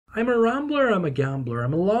I'm a rambler, I'm a gambler,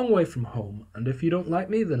 I'm a long way from home, and if you don't like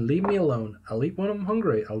me, then leave me alone. I'll eat when I'm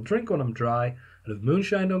hungry, I'll drink when I'm dry, and if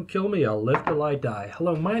moonshine don't kill me, I'll live till I die.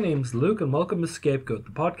 Hello, my name's Luke, and welcome to Scapegoat,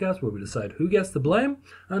 the podcast where we decide who gets the blame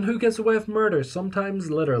and who gets away with murder,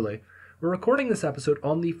 sometimes literally. We're recording this episode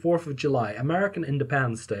on the 4th of July, American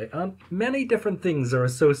Independence Day, and many different things are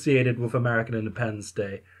associated with American Independence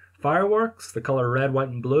Day. Fireworks, the colour red, white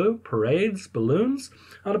and blue, parades, balloons,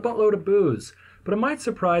 and a buttload of booze. But it might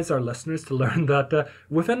surprise our listeners to learn that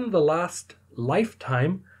within the last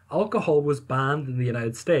lifetime, alcohol was banned in the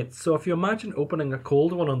United States. So if you imagine opening a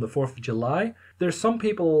cold one on the 4th of July, there's some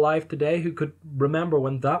people alive today who could remember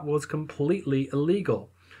when that was completely illegal.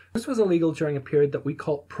 This was illegal during a period that we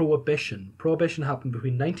call Prohibition. Prohibition happened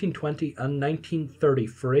between 1920 and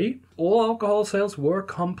 1933. All alcohol sales were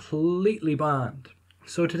completely banned.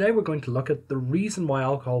 So today we're going to look at the reason why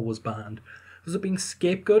alcohol was banned. Was it being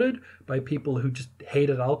scapegoated by people who just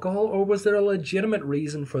hated alcohol, or was there a legitimate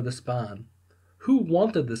reason for this ban? Who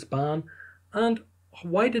wanted this ban, and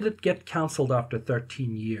why did it get cancelled after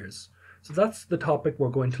 13 years? So that's the topic we're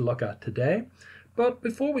going to look at today. But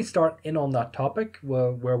before we start in on that topic,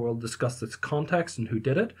 where we'll discuss its context and who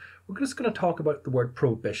did it, we're just going to talk about the word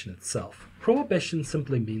prohibition itself. Prohibition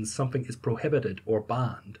simply means something is prohibited or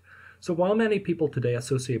banned. So while many people today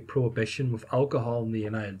associate prohibition with alcohol in the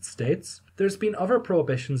United States, there's been other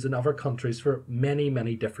prohibitions in other countries for many,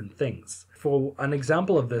 many different things. For an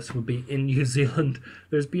example of this would be in New Zealand,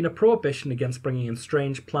 there's been a prohibition against bringing in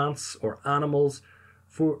strange plants or animals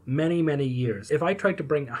for many, many years. If I tried to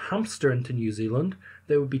bring a hamster into New Zealand,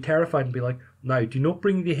 they would be terrified and be like, "No, do not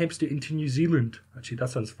bring the hamster into New Zealand." Actually, that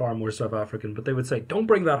sounds far more South African, but they would say, "Don't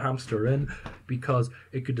bring that hamster in because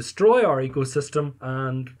it could destroy our ecosystem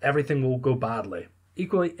and everything will go badly."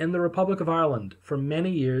 Equally, in the Republic of Ireland, for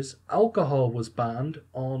many years, alcohol was banned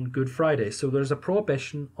on Good Friday. So there's a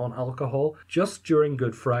prohibition on alcohol just during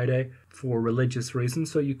Good Friday for religious reasons.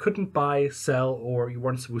 So you couldn't buy, sell, or you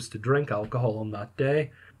weren't supposed to drink alcohol on that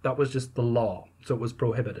day. That was just the law, so it was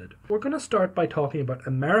prohibited. We're going to start by talking about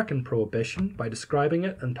American prohibition, by describing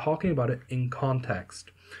it and talking about it in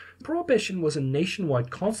context. Prohibition was a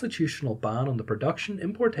nationwide constitutional ban on the production,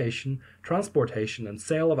 importation, transportation, and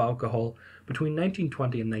sale of alcohol between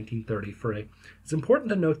 1920 and 1933. It's important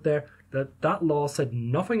to note there that that law said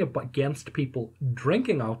nothing against people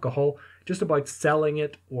drinking alcohol, just about selling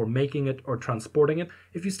it or making it or transporting it.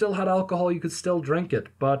 If you still had alcohol, you could still drink it,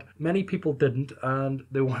 but many people didn't and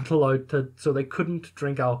they weren't allowed to, so they couldn't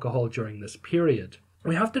drink alcohol during this period.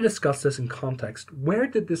 We have to discuss this in context. Where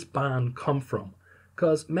did this ban come from?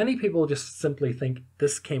 Because many people just simply think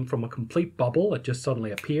this came from a complete bubble. It just suddenly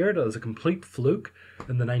appeared as a complete fluke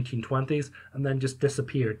in the 1920s and then just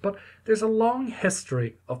disappeared. But there's a long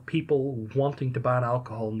history of people wanting to ban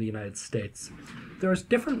alcohol in the United States. There's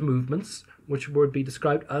different movements which would be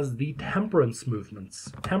described as the temperance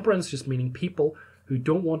movements. Temperance just meaning people who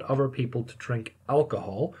don't want other people to drink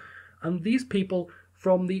alcohol. And these people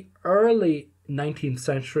from the early 19th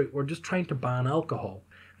century were just trying to ban alcohol.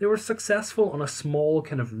 They were successful on a small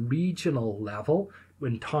kind of regional level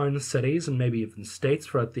in towns, cities, and maybe even states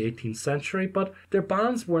throughout the 18th century, but their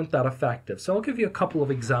bans weren't that effective. So I'll give you a couple of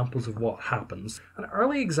examples of what happens. An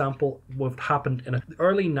early example of what happened in the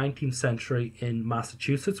early 19th century in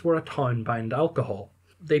Massachusetts, where a town banned alcohol.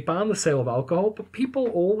 They banned the sale of alcohol, but people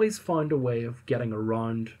always found a way of getting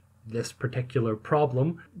around this particular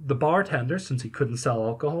problem. The bartender, since he couldn't sell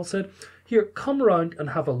alcohol, said, "Here, come around and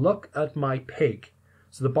have a look at my pig."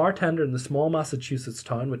 So the bartender in the small Massachusetts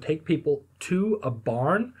town would take people to a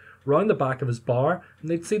barn round the back of his bar, and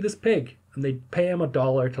they'd see this pig, and they'd pay him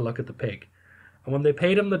 $1 to look at the pig. And when they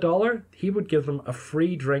paid him the $1, he would give them a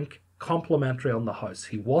free drink complimentary on the house.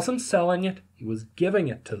 He wasn't selling it, he was giving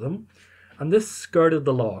it to them. And this skirted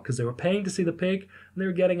the law because they were paying to see the pig and they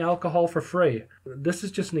were getting alcohol for free. This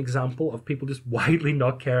is just an example of people just widely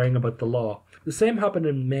not caring about the law. The same happened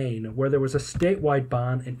in Maine, where there was a statewide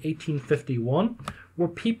ban in 1851 where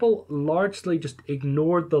people largely just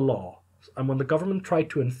ignored the law. And when the government tried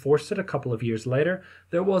to enforce it a couple of years later,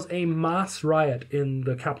 there was a mass riot in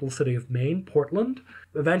the capital city of Maine, Portland.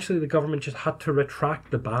 Eventually, the government just had to retract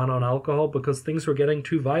the ban on alcohol because things were getting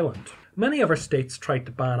too violent. Many other states tried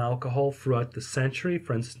to ban alcohol throughout the century.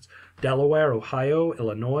 For instance, Delaware, Ohio,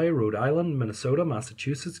 Illinois, Rhode Island, Minnesota,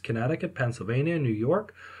 Massachusetts, Connecticut, Pennsylvania, New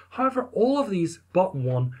York. However, all of these but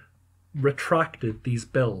one retracted these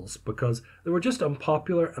bills because they were just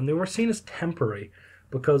unpopular and they were seen as temporary,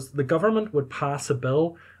 because the government would pass a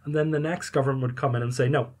bill and then the next government would come in and say,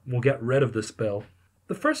 "No, we'll get rid of this bill."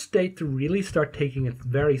 The first state to really start taking it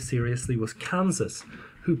very seriously was Kansas.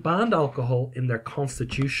 who banned alcohol in their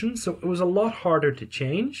constitution, so it was a lot harder to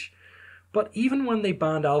change. But even when they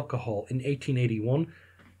banned alcohol in 1881,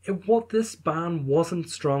 this ban wasn't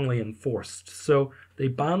strongly enforced. So they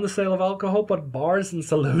banned the sale of alcohol, but bars and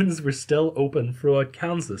saloons were still open throughout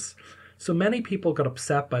Kansas. So many people got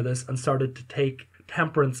upset by this and started to take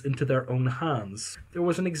temperance into their own hands. There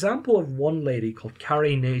was an example of one lady called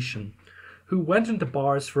Carrie Nation who went into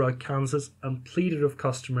bars throughout Kansas and pleaded with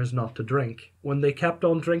customers not to drink. When they kept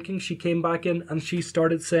on drinking, she came back in and she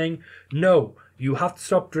started saying, "No, you have to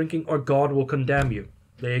stop drinking or God will condemn you."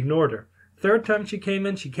 They ignored her. Third time she came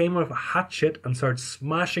in with a hatchet and started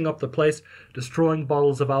smashing up the place, destroying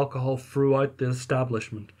bottles of alcohol throughout the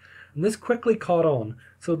establishment. And this quickly caught on,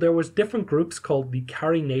 so there was different groups called the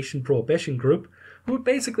Carrie Nation Prohibition Group, who would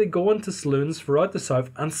basically go into saloons throughout the South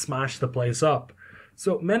and smash the place up.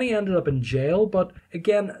 So many ended up in jail, but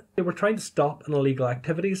again, they were trying to stop an illegal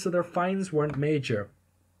activity, so their fines weren't major.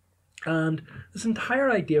 And this entire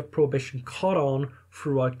idea of prohibition caught on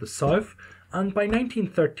throughout the South, and by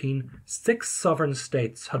 1913, 6 sovereign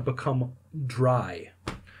states had become dry,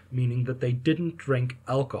 meaning that they didn't drink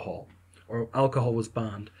alcohol, or alcohol was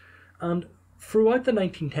banned. And throughout the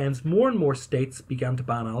 1910s, more and more states began to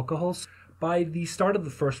ban alcohol. By the start of the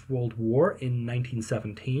First World War in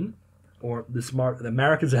 1917, or the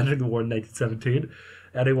Americans entering the war in 1917,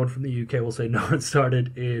 anyone from the UK will say no, it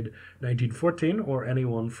started in 1914, or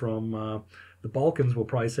anyone from the Balkans will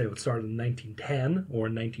probably say it started in 1910 or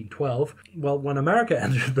 1912. Well, when America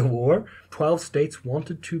entered the war, 12 states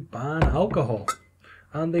wanted to ban alcohol.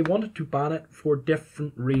 And they wanted to ban it for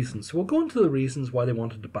different reasons. So we'll go into the reasons why they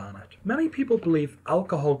wanted to ban it. Many people believe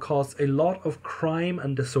alcohol caused a lot of crime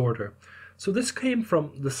and disorder. So this came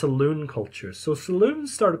from the saloon culture. So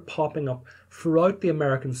saloons started popping up throughout the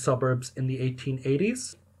American suburbs in the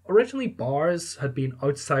 1880s. Originally, bars had been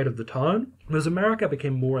outside of the town. As America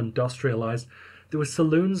became more industrialized, there were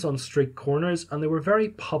saloons on street corners, and they were very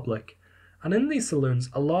public. And in these saloons,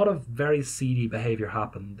 a lot of very seedy behavior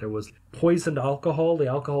happened. There was poisoned alcohol. The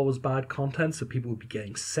alcohol was bad content, so people would be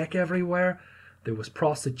getting sick everywhere. There was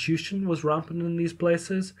prostitution was rampant in these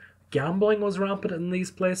places. Gambling was rampant in these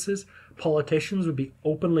places. Politicians would be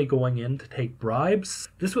openly going in to take bribes.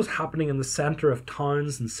 This was happening in the center of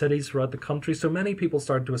towns and cities throughout the country, so many people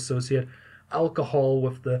started to associate alcohol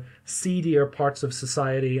with the seedier parts of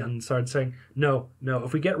society and started saying, no,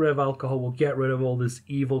 if we get rid of alcohol, we'll get rid of all this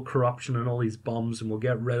evil corruption and all these bums, and we'll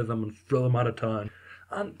get rid of them and throw them out of town.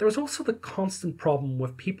 And there was also the constant problem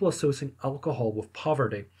with people associating alcohol with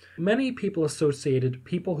poverty. Many people associated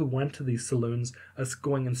people who went to these saloons as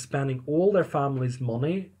going and spending all their family's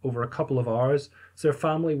money over a couple of hours, so their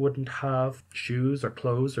family wouldn't have shoes or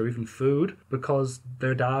clothes or even food because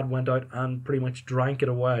their dad went out and pretty much drank it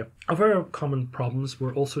away. Other common problems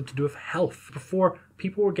were also to do with health. Before,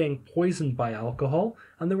 people were getting poisoned by alcohol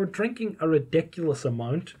and they were drinking a ridiculous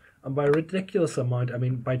amount. And by ridiculous amount, I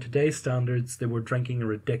mean by today's standards, they were drinking a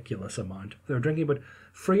ridiculous amount. They were drinking about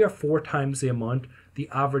 3 or 4 times the amount the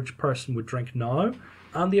average person would drink now,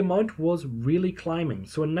 and the amount was really climbing.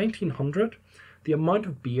 So in 1900, the amount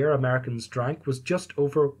of beer Americans drank was just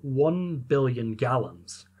over 1 billion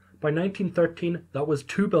gallons. By 1913, that was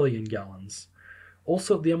 2 billion gallons.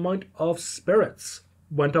 Also, the amount of spirits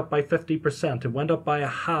went up by 50%. It went up by a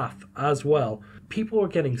half as well. People were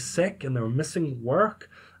getting sick and they were missing work,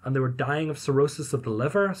 and they were dying of cirrhosis of the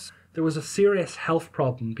liver. There was a serious health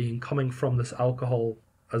problem coming from this alcohol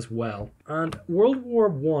as well. And World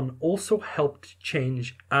War I also helped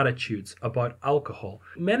change attitudes about alcohol.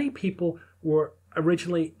 Many people were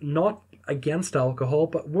originally not against alcohol,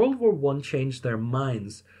 but World War I changed their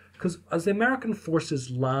minds. Because as the American forces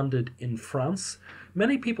landed in France,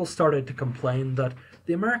 many people started to complain that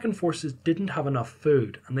the American forces didn't have enough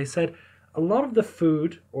food. And they said, a lot of the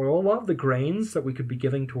food, or a lot of the grains that we could be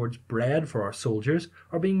giving towards bread for our soldiers,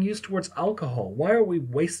 are being used towards alcohol. Why are we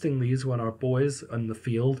wasting these when our boys in the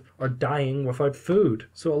field are dying without food?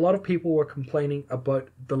 So a lot of people were complaining about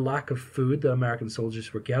the lack of food that American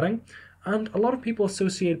soldiers were getting. And a lot of people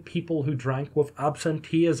associated people who drank with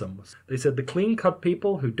absenteeism. They said the clean-cut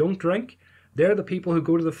people who don't drink, they're the people who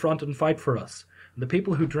go to the front and fight for us. And the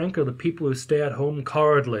people who drink are the people who stay at home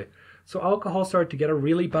cowardly. So alcohol started to get a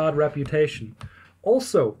really bad reputation.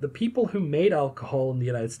 Also, the people who made alcohol in the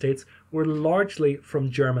United States were largely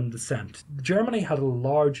from German descent. Germany had a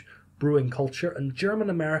large brewing culture, and German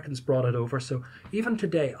Americans brought it over. So even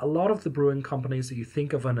today, a lot of the brewing companies that you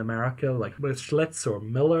think of in America, like Schlitz or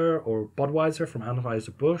Miller or Budweiser from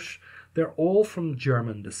Anheuser-Busch, they're all from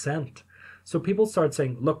German descent. So people started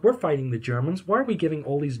saying, look, we're fighting the Germans. Why are we giving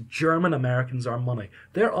all these German Americans our money?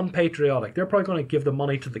 They're unpatriotic. They're probably going to give the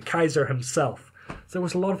money to the Kaiser himself. So there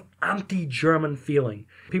was a lot of anti-German feeling.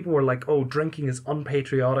 People were like, oh, drinking is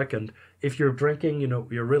unpatriotic, and if you're drinking,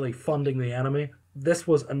 you're really funding the enemy. This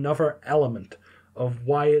was another element of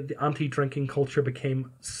why the anti-drinking culture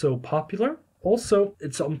became so popular. Also,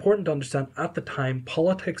 it's important to understand at the time,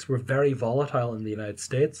 politics were very volatile in the United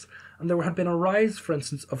States, and there had been a rise, for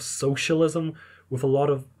instance, of socialism with a lot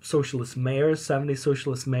of socialist mayors, 70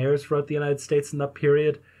 socialist mayors throughout the United States in that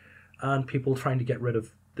period, and people trying to get rid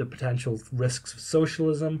of the potential risks of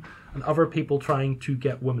socialism, and other people trying to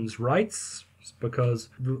get women's rights, because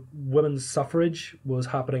women's suffrage was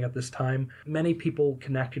happening at this time. Many people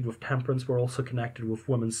connected with temperance were also connected with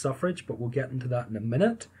women's suffrage, but we'll get into that in a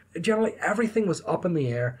minute. Generally, everything was up in the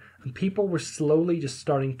air, and people were slowly just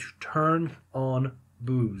starting to turn on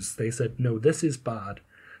booze. They said, no, this is bad.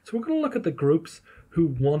 So we're going to look at the groups who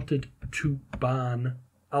wanted to ban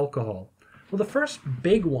alcohol. Well, the first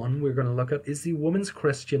big one we're going to look at is the Women's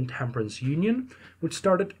Christian Temperance Union, which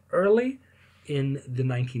started early in the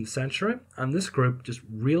 19th century, and this group just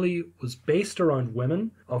really was based around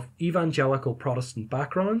women of evangelical Protestant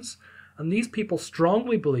backgrounds, and these people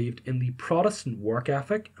strongly believed in the Protestant work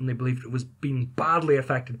ethic, and they believed it was being badly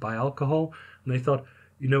affected by alcohol, and they thought,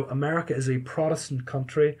 America is a Protestant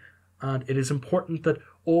country, and it is important that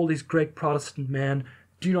all these great Protestant men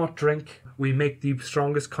do not drink. We make the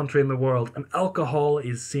strongest country in the world, and alcohol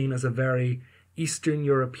is seen as a very Eastern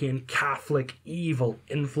European Catholic evil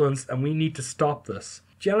influence, and we need to stop this.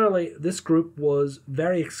 Generally, this group was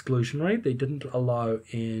very exclusionary. They didn't allow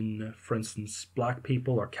in, for instance, black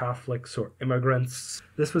people or Catholics or immigrants.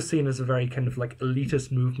 This was seen as a very kind of like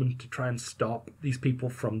elitist movement to try and stop these people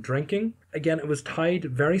from drinking. Again, it was tied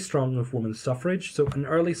very strong with women's suffrage. So an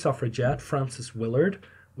early suffragette, Frances Willard,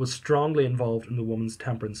 was strongly involved in the women's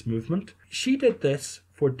temperance movement. She did this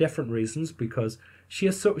for different reasons, because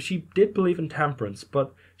she did believe in temperance,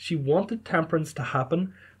 but she wanted temperance to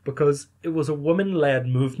happen because it was a women-led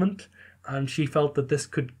movement, and she felt that this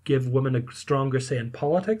could give women a stronger say in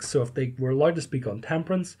politics. So if they were allowed to speak on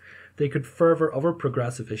temperance, they could further other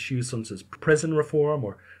progressive issues such as prison reform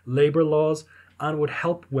or labour laws, and would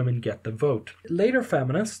help women get the vote. Later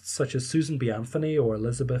feminists, such as Susan B. Anthony or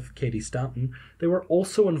Elizabeth Cady Stanton, they were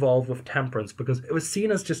also involved with temperance because it was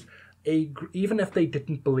seen as just even if they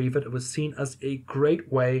didn't believe it, it was seen as a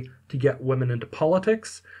great way to get women into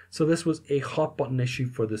politics. So this was a hot button issue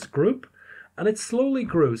for this group, and it slowly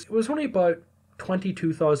grew. It was only about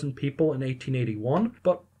 22,000 people in 1881,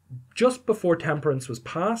 but just before temperance was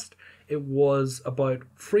passed, it was about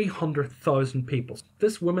 300,000 people.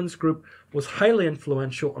 This women's group was highly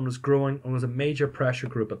influential and was growing and was a major pressure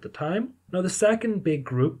group at the time. Now, the second big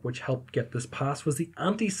group which helped get this passed was the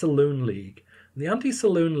Anti-Saloon League. The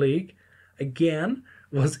Anti-Saloon League, again,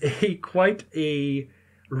 was quite a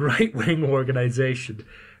right-wing organization.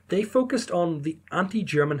 They focused on the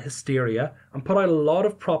anti-German hysteria and put out a lot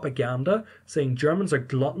of propaganda saying Germans are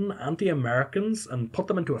glutton, anti-Americans, and put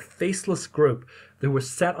them into a faceless group that was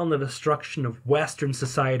set on the destruction of Western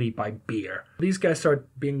society by beer. These guys started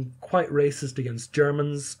being quite racist against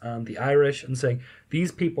Germans and the Irish and saying,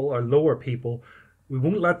 these people are lower people, we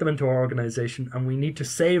won't let them into our organization, and we need to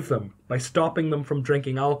save them by stopping them from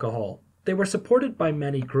drinking alcohol. They were supported by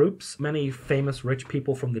many groups, many famous rich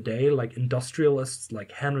people from the day, like industrialists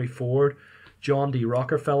like Henry Ford, John D.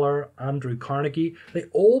 Rockefeller, Andrew Carnegie. They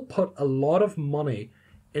all put a lot of money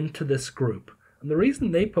into this group. And the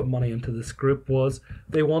reason they put money into this group was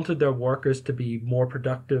they wanted their workers to be more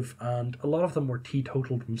productive, and a lot of them were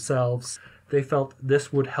teetotal themselves. They felt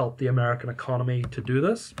this would help the American economy to do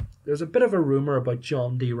this. There's a bit of a rumor about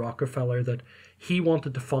John D. Rockefeller that he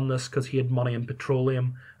wanted to fund this because he had money in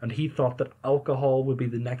petroleum, and he thought that alcohol would be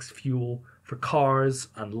the next fuel for cars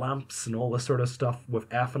and lamps and all this sort of stuff with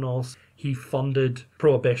ethanol. He funded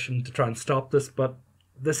Prohibition to try and stop this, but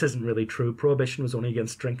this isn't really true. Prohibition was only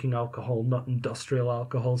against drinking alcohol, not industrial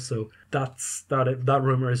alcohol, so that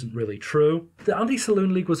rumor isn't really true. The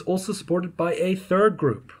Anti-Saloon League was also supported by a third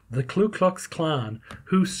group, the Ku Klux Klan,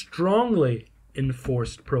 who strongly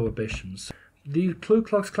enforced prohibitions. The Ku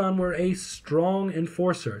Klux Klan were a strong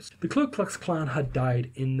enforcers. The Ku Klux Klan had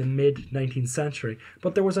died in the mid-19th century,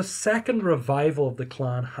 but there was a second revival of the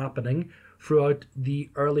Klan happening throughout the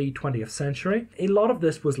early 20th century. A lot of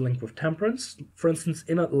this was linked with temperance. For instance,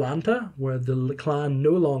 in Atlanta, where the Klan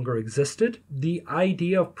no longer existed, the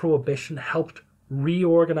idea of prohibition helped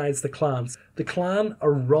reorganize the clans. The Klan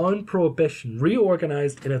around Prohibition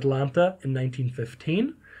reorganized in Atlanta in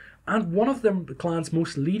 1915, and one of the Klan's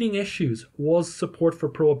most leading issues was support for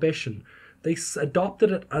Prohibition. They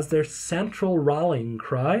adopted it as their central rallying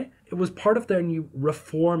cry. It was part of their new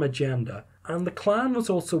reform agenda. And the Klan was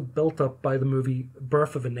also built up by the movie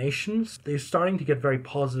Birth of a Nation. They're starting to get very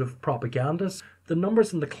positive propaganda. The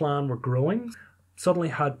numbers in the Klan were growing. Suddenly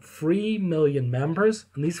had 3 million members,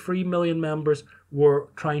 and these 3 million members were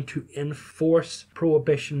trying to enforce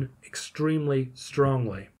prohibition extremely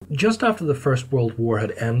strongly. Just after the First World War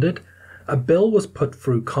had ended, a bill was put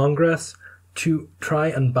through Congress to try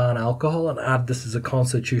and ban alcohol and add this as a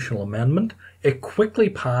constitutional amendment. It quickly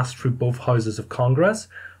passed through both houses of Congress,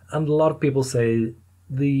 and a lot of people say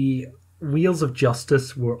the wheels of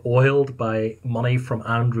justice were oiled by money from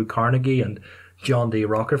Andrew Carnegie and John D.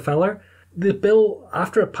 Rockefeller. The bill,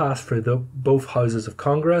 after it passed through both houses of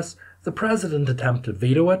Congress, the president attempted to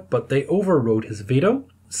veto it, but they overrode his veto.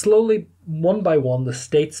 Slowly, one by one, the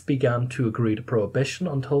states began to agree to prohibition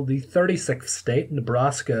until the 36th state,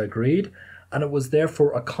 Nebraska, agreed, and it was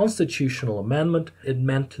therefore a constitutional amendment. It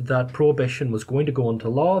meant that prohibition was going to go into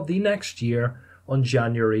law the next year on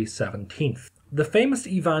January 17th. The famous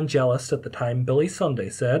evangelist at the time, Billy Sunday,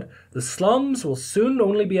 said, "The slums will soon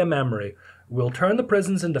only be a memory. We'll turn the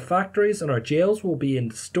prisons into factories and our jails will be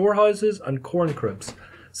into storehouses and corn cribs."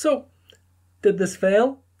 So, did this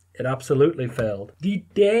fail? It absolutely failed. The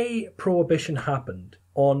day prohibition happened,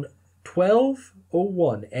 on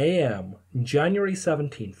 12:01 a.m. on January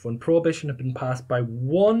 17th, when prohibition had been passed by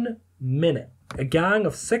 1 minute, a gang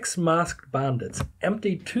of 6 masked bandits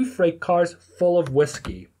emptied 2 freight cars full of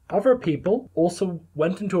whiskey. Other people also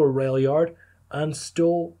went into a rail yard and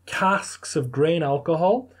stole casks of grain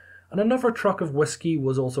alcohol, and another truck of whiskey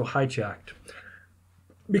was also hijacked.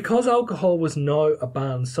 Because alcohol was now a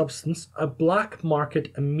banned substance, a black market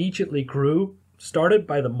immediately grew, started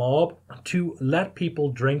by the mob, to let people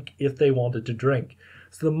drink if they wanted to drink.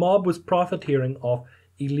 So the mob was profiteering off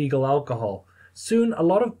illegal alcohol. Soon, a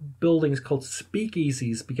lot of buildings called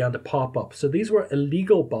speakeasies began to pop up. So these were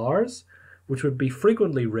illegal bars, which would be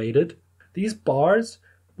frequently raided. These bars,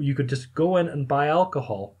 you could just go in and buy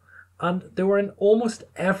alcohol. And they were in almost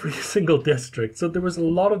every single district. So there was a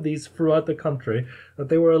lot of these throughout the country that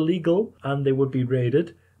they were illegal and they would be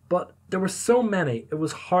raided. But there were so many, it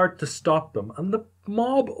was hard to stop them. And the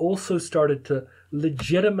mob also started to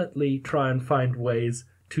legitimately try and find ways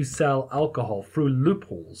to sell alcohol through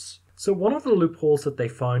loopholes. So one of the loopholes that they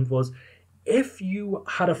found was if you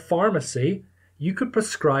had a pharmacy, you could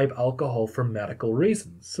prescribe alcohol for medical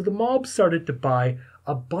reasons. So the mob started to buy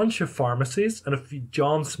a bunch of pharmacies, and if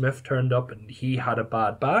John Smith turned up and he had a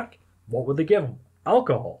bad back, what would they give him?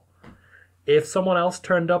 Alcohol. If someone else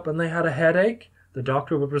turned up and they had a headache, the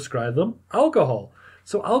doctor would prescribe them alcohol.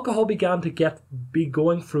 So alcohol began to be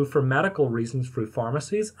going through for medical reasons through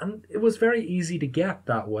pharmacies, and it was very easy to get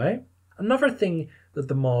that way. Another thing that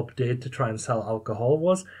the mob did to try and sell alcohol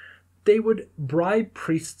was they would bribe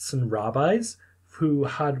priests and rabbis who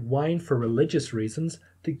had wine for religious reasons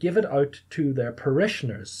to give it out to their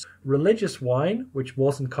parishioners. Religious wine, which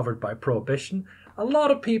wasn't covered by prohibition, a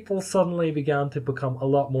lot of people suddenly began to become a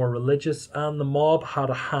lot more religious, and the mob had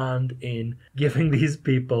a hand in giving these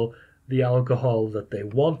people the alcohol that they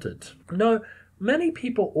wanted. Now, many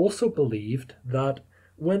people also believed that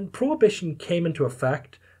when prohibition came into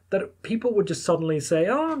effect, that people would just suddenly say,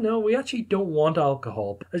 "Oh no, we actually don't want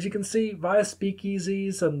alcohol." As you can see, via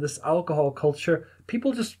speakeasies and this alcohol culture,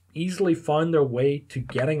 people just easily found their way to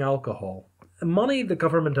getting alcohol. The money the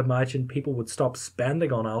government imagined people would stop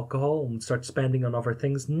spending on alcohol and start spending on other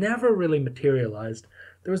things never really materialized.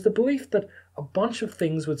 There was the belief that a bunch of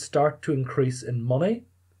things would start to increase in money,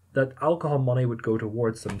 that alcohol money would go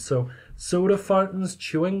towards them. So soda fountains,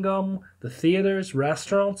 chewing gum, the theaters,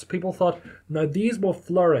 restaurants, people thought, now these will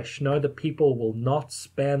flourish now that people will not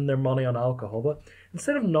spend their money on alcohol. But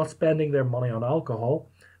instead of not spending their money on alcohol,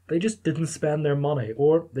 they just didn't spend their money,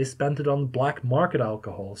 or they spent it on black market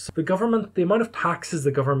alcohols. The amount of taxes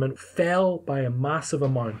the government fell by a massive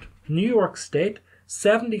amount. New York State,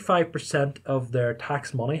 75% of their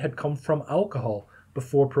tax money had come from alcohol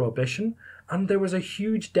before Prohibition, and there was a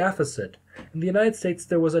huge deficit. In the United States,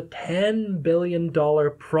 there was a $10 billion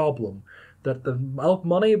problem that the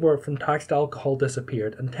money from taxed alcohol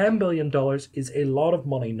disappeared. And $10 billion is a lot of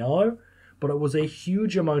money now, but it was a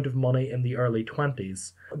huge amount of money in the early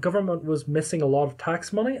 20s. The government was missing a lot of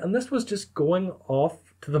tax money, and this was just going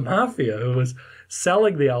off to the mafia, who was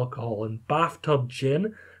selling the alcohol in bathtub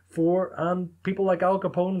gin and people like Al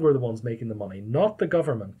Capone were the ones making the money, not the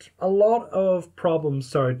government. A lot of problems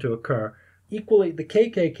started to occur. Equally, the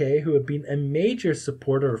KKK, who had been a major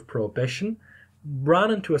supporter of Prohibition,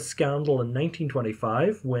 ran into a scandal in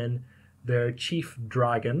 1925 when their chief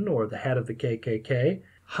dragon, or the head of the KKK,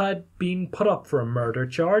 had been put up for a murder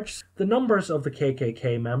charge. The numbers of the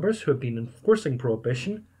KKK members who had been enforcing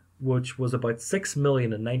Prohibition which was about 6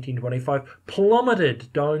 million in 1925,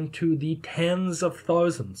 plummeted down to the tens of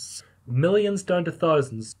thousands. Millions down to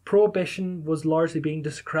thousands. Prohibition was largely being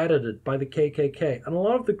discredited by the KKK, and a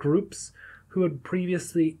lot of the groups who had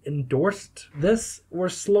previously endorsed this were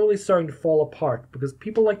slowly starting to fall apart because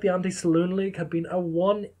people like the Anti-Saloon League had been a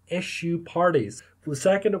one-issue parties. The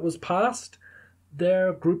second it was passed,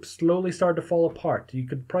 their groups slowly started to fall apart. You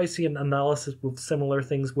could probably see an analysis with similar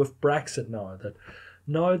things with Brexit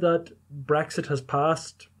now that Brexit has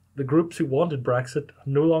passed, the groups who wanted Brexit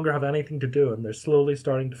no longer have anything to do and they're slowly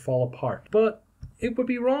starting to fall apart. But it would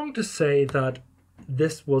be wrong to say that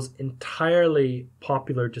this was entirely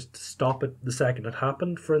popular just to stop it the second it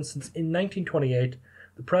happened. For instance, in 1928,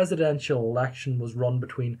 the presidential election was run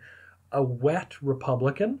between a wet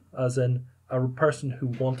Republican, as in a person who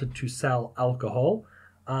wanted to sell alcohol,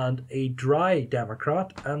 and a dry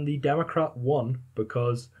Democrat, and the Democrat won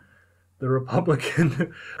because the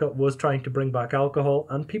Republican was trying to bring back alcohol,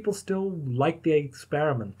 and people still liked the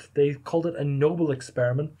experiment. They called it a noble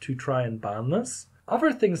experiment to try and ban this.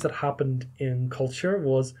 Other things that happened in culture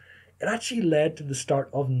was it actually led to the start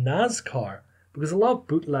of NASCAR, because a lot of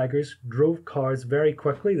bootleggers drove cars very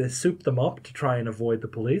quickly. They souped them up to try and avoid the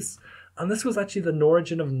police. And this was actually the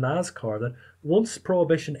origin of NASCAR, that once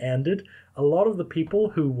Prohibition ended, a lot of the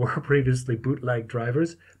people who were previously bootleg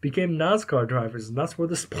drivers became NASCAR drivers, and that's where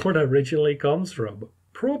the sport originally comes from.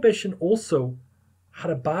 Prohibition also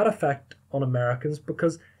had a bad effect on Americans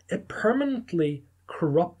because it permanently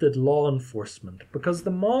corrupted law enforcement, because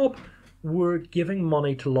the mob were giving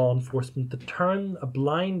money to law enforcement to turn a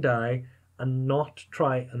blind eye and not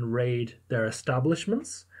try and raid their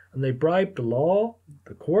establishments. And they bribed the law,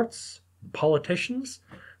 the courts, the politicians.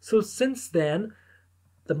 So since then,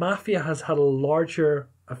 the mafia has had a larger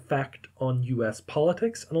effect on US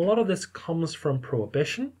politics, and a lot of this comes from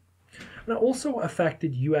Prohibition. And it also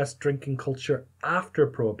affected US drinking culture after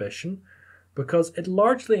Prohibition, because it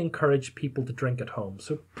largely encouraged people to drink at home.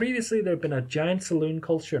 So previously there had been a giant saloon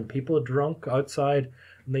culture and people had drunk outside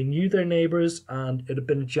and they knew their neighbours, and it had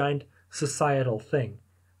been a giant societal thing.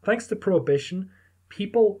 Thanks to Prohibition,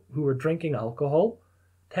 people who were drinking alcohol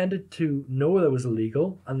tended to know that it was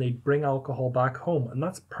illegal and they'd bring alcohol back home, and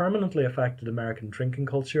that's permanently affected American drinking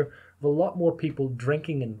culture, with a lot more people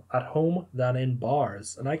drinking at home than in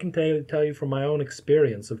bars. And I can tell you from my own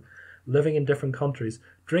experience of living in different countries,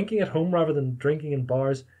 drinking at home rather than drinking in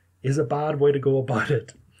bars is a bad way to go about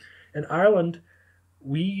it. In Ireland,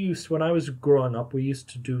 when I was growing up, we used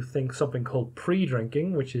to do something called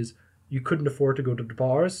pre-drinking, which is you couldn't afford to go to the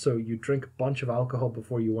bars, so you drink a bunch of alcohol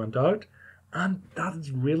before you went out, and that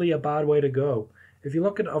is really a bad way to go. If you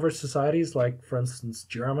look at other societies, like for instance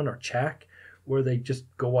German or Czech, where they just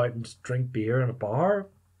go out and just drink beer in a bar,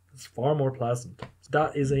 it's far more pleasant.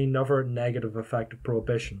 That is another negative effect of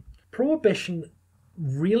Prohibition. Prohibition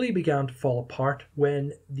really began to fall apart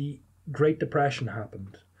when the Great Depression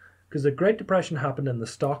happened. Because the Great Depression happened in the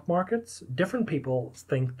stock markets. Different people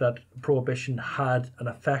think that Prohibition had an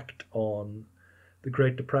effect on the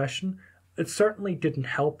Great Depression. It certainly didn't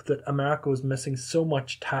help that America was missing so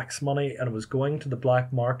much tax money and it was going to the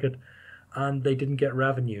black market and they didn't get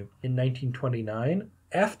revenue. In 1929,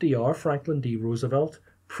 FDR, Franklin D. Roosevelt,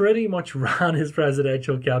 pretty much ran his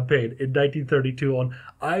presidential campaign in 1932 on,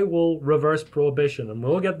 I will reverse Prohibition and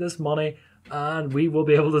we'll get this money and we will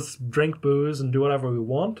be able to drink booze and do whatever we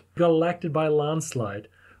want. He got elected by a landslide.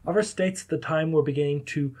 Other states at the time were beginning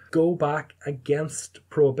to go back against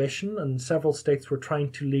Prohibition, and several states were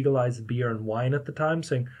trying to legalize beer and wine at the time,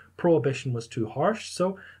 saying Prohibition was too harsh.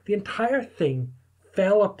 So the entire thing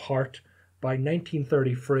fell apart by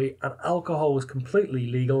 1933 and alcohol was completely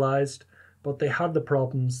legalized. But they had the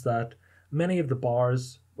problems that many of the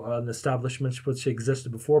bars and establishments which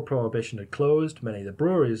existed before Prohibition had closed, many of the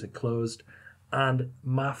breweries had closed, and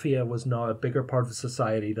mafia was now a bigger part of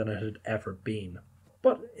society than it had ever been.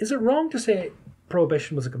 But is it wrong to say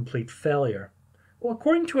Prohibition was a complete failure? Well,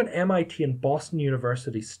 according to an MIT and Boston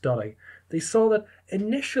University study, they saw that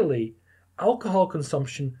initially alcohol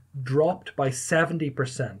consumption dropped by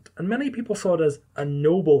 70%, and many people saw it as a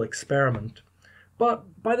noble experiment.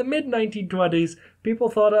 But by the mid-1920s, people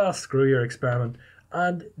thought, screw your experiment,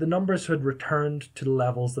 and the numbers had returned to the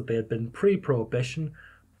levels that they had been pre-Prohibition.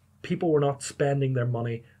 People were not spending their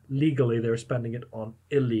money legally, they were spending it on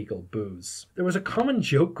illegal booze. There was a common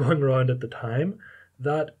joke going around at the time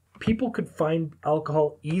that people could find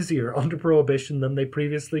alcohol easier under Prohibition than they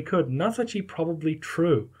previously could, and that's actually probably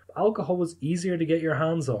true. Alcohol was easier to get your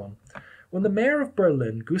hands on. When the mayor of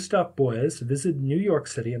Berlin, Gustav Boyes, visited New York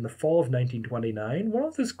City in the fall of 1929, one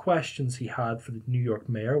of his questions he had for the New York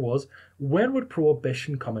mayor was, when would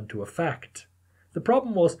Prohibition come into effect? The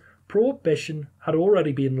problem was, Prohibition had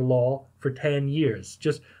already been law for 10 years.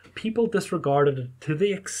 Just people disregarded it to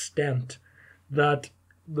the extent that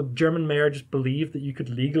the German mayor just believed that you could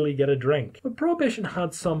legally get a drink. But Prohibition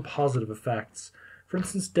had some positive effects. For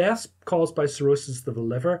instance, deaths caused by cirrhosis of the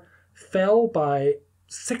liver fell by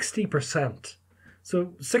 60%.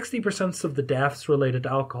 So 60% of the deaths related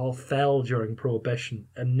to alcohol fell during Prohibition,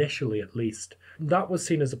 initially at least. That was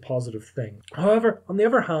seen as a positive thing. However, on the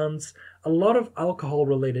other hand, a lot of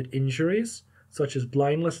alcohol-related injuries, such as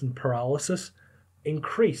blindness and paralysis,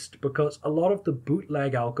 increased because a lot of the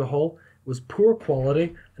bootleg alcohol was poor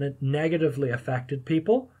quality and it negatively affected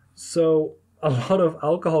people. So a lot of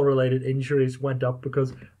alcohol-related injuries went up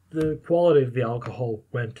because the quality of the alcohol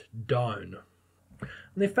went down.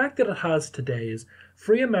 And the effect that it has today is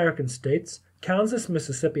free American states, Kansas,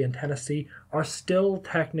 Mississippi, and Tennessee, are still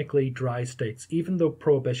technically dry states, even though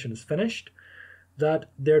Prohibition is finished.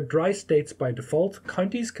 That they're dry states by default.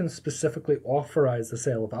 Counties can specifically authorize the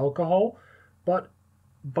sale of alcohol, but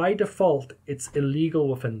by default, it's illegal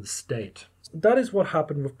within the state. That is what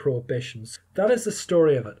happened with Prohibitions. That is the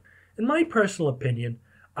story of it. In my personal opinion,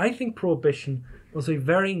 I think Prohibition was a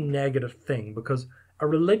very negative thing because a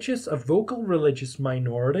vocal religious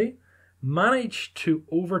minority managed to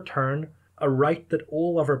overturn a right that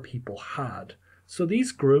all other people had. So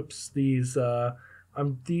these groups, these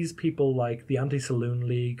people like the Anti-Saloon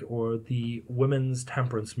League or the Women's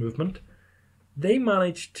Temperance Movement, they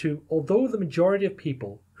managed to, although the majority of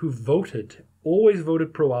people who voted always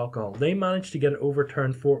voted pro-alcohol, they managed to get it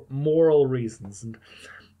overturned for moral reasons. And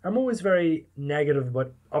I'm always very negative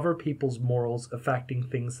about other people's morals affecting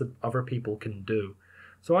things that other people can do.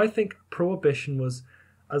 So I think Prohibition was,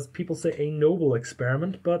 as people say, a noble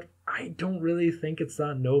experiment, but I don't really think it's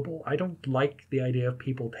that noble. I don't like the idea of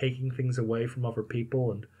people taking things away from other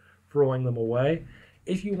people and throwing them away.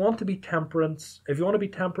 If you want to be temperate,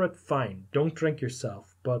 fine. Don't drink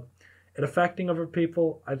yourself. But it affecting other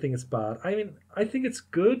people, I think it's bad. I mean, I think it's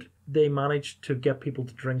good they managed to get people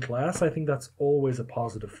to drink less. I think that's always a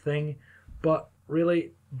positive thing. But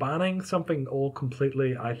really, banning something all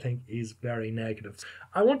completely, I think, is very negative.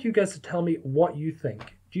 I want you guys to tell me what you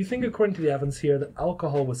think. Do you think, according to the evidence here, that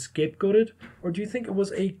alcohol was scapegoated? Or do you think it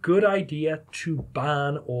was a good idea to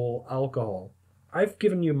ban all alcohol? I've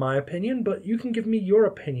given you my opinion, but you can give me your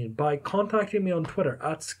opinion by contacting me on Twitter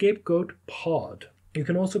at ScapegoatPod. You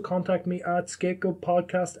can also contact me at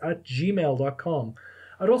scapegoatpodcast@gmail.com.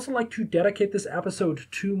 I'd also like to dedicate this episode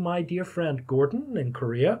to my dear friend Gordon in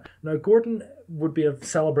Korea. Now, Gordon would be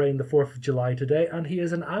celebrating the 4th of July today, and he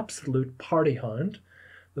is an absolute party hound.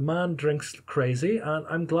 The man drinks crazy, and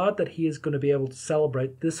I'm glad that he is going to be able to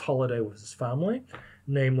celebrate this holiday with his family,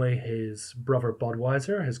 namely his brother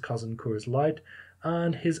Budweiser, his cousin Coors Light,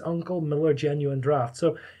 and his uncle Miller Genuine Draft.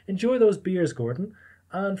 So enjoy those beers, Gordon.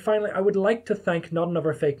 And finally, I would like to thank Not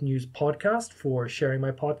Another Fake News podcast for sharing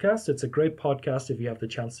my podcast. It's a great podcast if you have the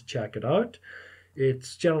chance to check it out.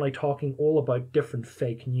 It's generally talking all about different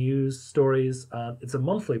fake news stories. It's a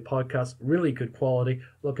monthly podcast, really good quality.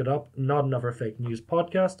 Look it up, Not Another Fake News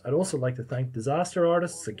podcast. I'd also like to thank Disaster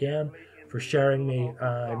Artists again for sharing me.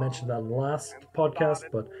 I mentioned that in the last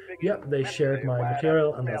podcast, but yeah, they shared my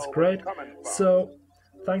material and that's great. So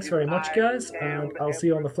thanks very much, guys, and I'll see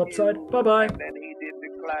you on the flip side. Bye-bye.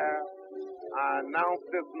 I announce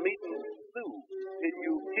this meeting soon till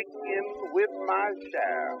you kick in with my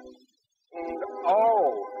share.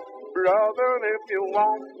 Oh, brother, if you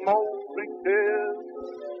want more riches,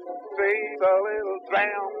 save a little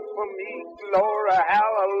dram for me. Glory,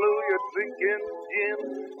 hallelujah, drinking gin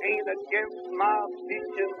ain't against my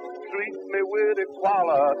teaching. Treat me with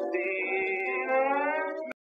equality.